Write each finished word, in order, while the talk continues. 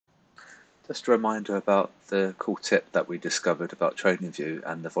Just a reminder about the cool tip that we discovered about TradingView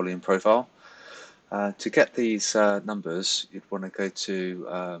and the volume profile. To get these numbers, you'd want to go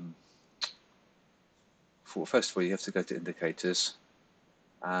to, first of all, you have to go to indicators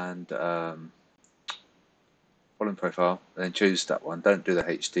and volume profile, and then choose that one. Don't do the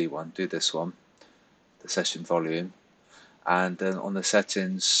HD one, do this one, the session volume. And then on the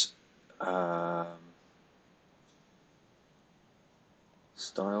settings,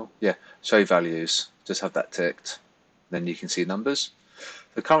 style, yeah, show values, just have that ticked, then you can see numbers.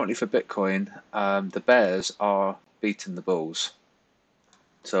 So currently for Bitcoin, the bears are beating the bulls.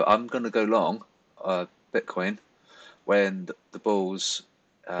 So I'm going to go long Bitcoin when the bulls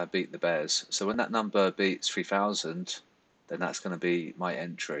beat the bears. So when that number beats 3,000, then that's going to be my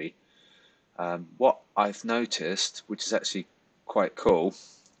entry. What I've noticed, which is actually quite cool,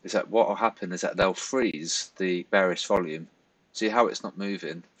 is that what will happen is that they'll freeze the bearish volume. See how it's not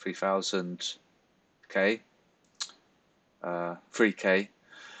moving? 3,000K, 3K.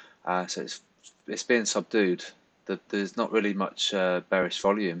 So it's being subdued. There's not really much bearish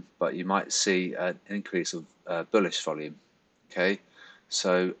volume, but you might see an increase of bullish volume. Okay,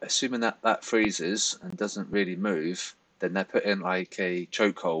 so assuming that freezes and doesn't really move, then they're putting like a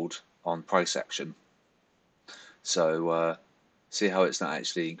chokehold on price action. So see how it's not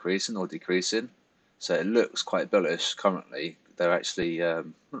actually increasing or decreasing. So it looks quite bullish currently. They're actually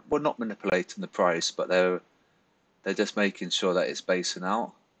well, not manipulating the price, but they're just making sure that it's basing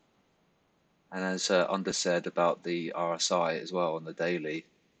out. And as Under said about the RSI as well on the daily,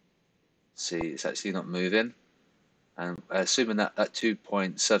 see it's actually not moving. And assuming that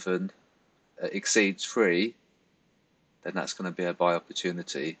 2.7 exceeds 3, then that's going to be a buy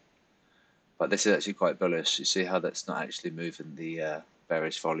opportunity. But this is actually quite bullish. You see how that's not actually moving the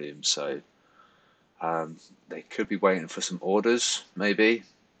bearish volume. So they could be waiting for some orders, maybe.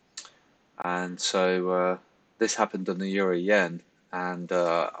 And so this happened on the Euro Yen. And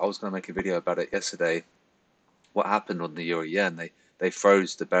I was going to make a video about it yesterday. What happened on the Euro Yen? They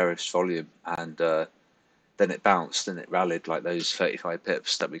froze the bearish volume, and then it bounced and it rallied like those 35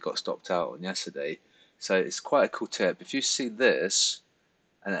 pips that we got stopped out on yesterday. So it's quite a cool tip. If you see this,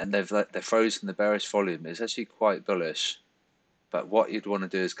 and they're frozen the bearish volume, it's actually quite bullish. But what you'd want to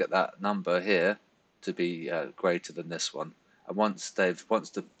do is get that number here to be greater than this one. And once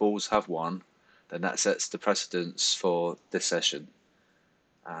the bulls have won, then that sets the precedence for this session.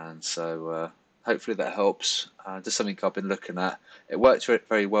 And so hopefully that helps. Just something I've been looking at. It worked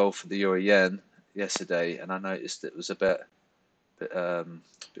very well for the Euro Yen yesterday, and I noticed it was a bit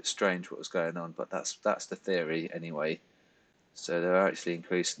strange what was going on, but that's the theory anyway. So they're actually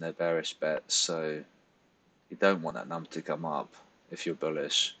increasing their bearish bets, so you don't want that number to come up if you're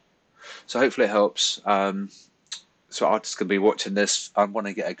bullish. So hopefully it helps. So I'm just going to be watching this. I want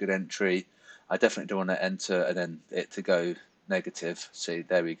to get a good entry. I definitely don't want to enter and then it to go negative. See,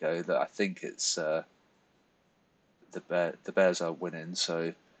 there we go. That I think it's the bears are winning.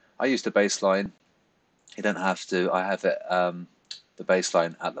 So I use the baseline. You don't have to. I have it the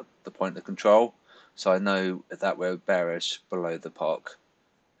baseline at the point of control, so I know that we're bearish below the POC.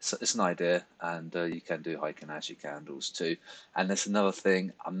 So it's an idea, and you can do Heikin-Ashi candles too. And there's another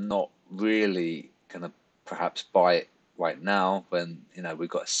thing. I'm not really gonna perhaps buy it right now when we've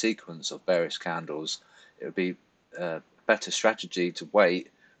got a sequence of bearish candles. It would be a better strategy to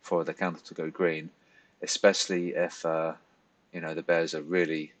wait for the candle to go green, especially if the bears are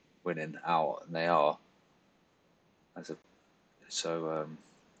really winning out, and they are. So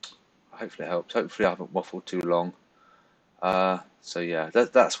hopefully it helps. Hopefully I haven't waffled too long. So yeah,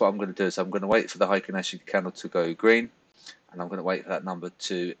 that's what I'm going to do. Is I'm going to wait for the Heikin-Ashi candle to go green, and I'm going to wait for that number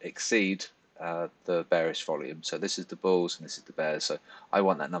to exceed the bearish volume. So this is the bulls and this is the bears. So I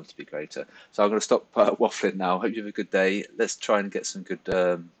want that number to be greater. So I'm going to stop waffling now. Hope you have a good day. Let's try and get some good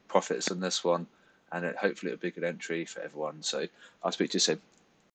profits on this one, and hopefully it'll be a good entry for everyone. So I'll speak to you soon.